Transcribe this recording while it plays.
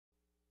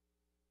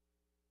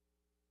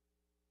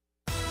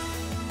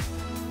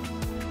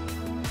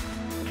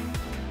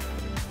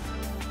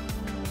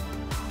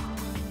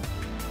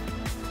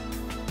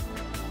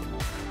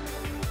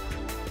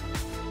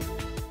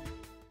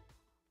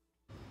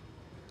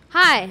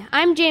Hi,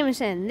 I'm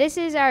Jameson. This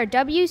is our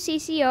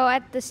WCCO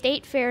at the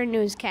State Fair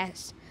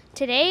newscast.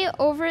 Today,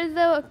 over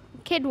the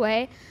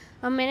Kidway,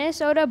 a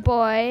Minnesota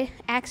boy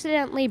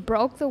accidentally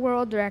broke the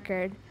world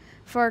record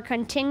for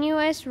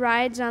continuous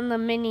rides on the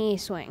mini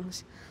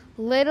swings.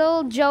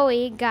 Little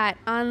Joey got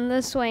on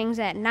the swings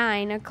at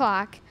 9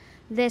 o'clock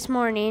this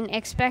morning,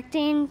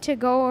 expecting to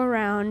go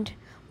around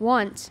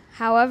once.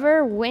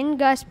 However, wind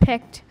gusts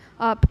picked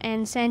up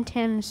and sent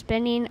him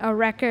spinning a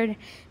record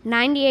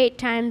 98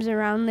 times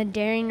around. The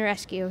daring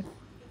rescue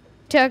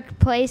took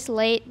place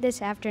late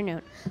this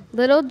afternoon.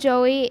 Little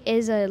Joey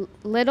is a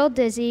little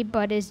dizzy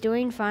but is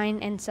doing fine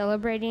and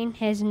celebrating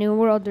his new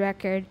world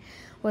record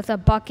with a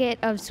bucket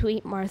of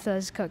Sweet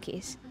Martha's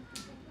cookies.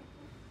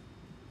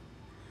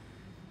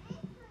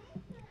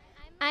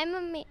 I'm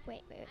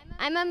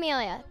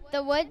Amelia.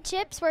 The wood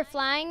chips were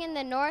flying in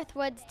the North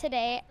Woods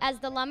today as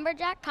the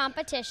lumberjack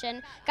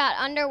competition got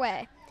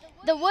underway.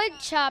 The wood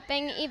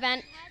chopping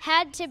event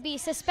had to be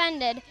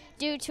suspended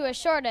due to a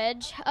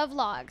shortage of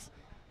logs.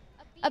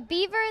 A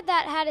beaver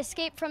that had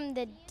escaped from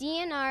the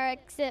DNR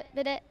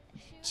exhibit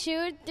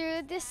chewed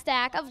through the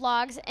stack of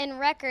logs in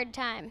record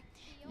time.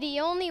 The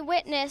only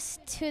witness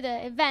to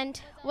the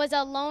event was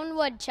a lone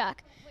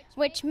woodchuck,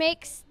 which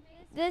makes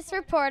this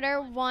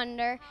reporter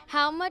wonder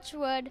how much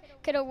wood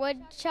could a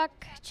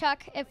woodchuck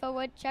chuck if a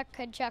woodchuck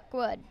could chuck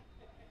wood.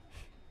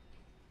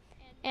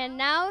 And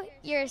now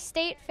your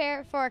State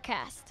Fair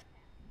forecast.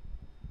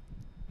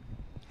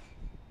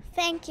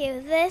 Thank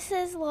you. This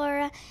is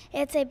Laura.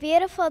 It's a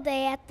beautiful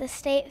day at the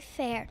State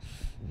Fair.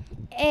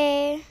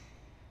 A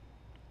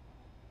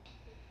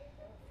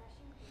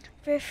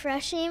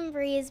refreshing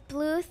breeze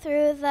blew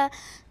through the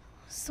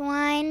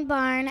swine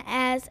barn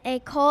as a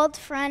cold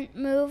front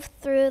moved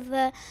through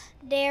the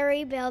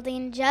dairy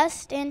building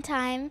just in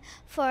time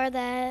for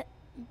the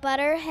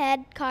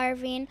butterhead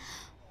carving.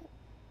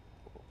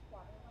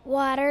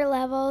 Water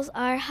levels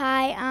are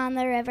high on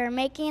the river,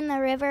 making the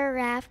river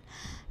raft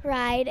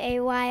ride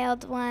a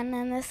wild one,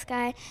 and the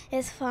sky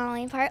is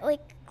falling. Partly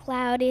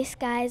cloudy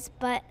skies,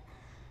 but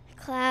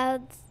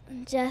clouds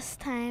just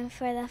time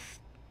for the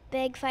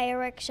big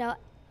fireworks show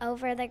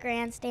over the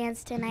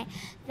grandstands tonight.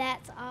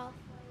 That's all.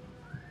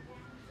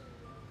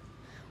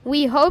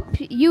 We hope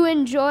you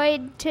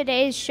enjoyed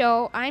today's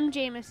show. I'm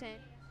Jameson.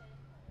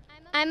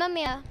 I'm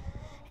Amelia.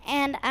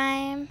 And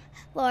I'm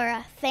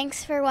Laura.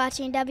 Thanks for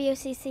watching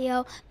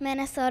WCCO,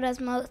 Minnesota's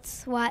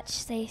most watched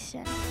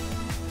station.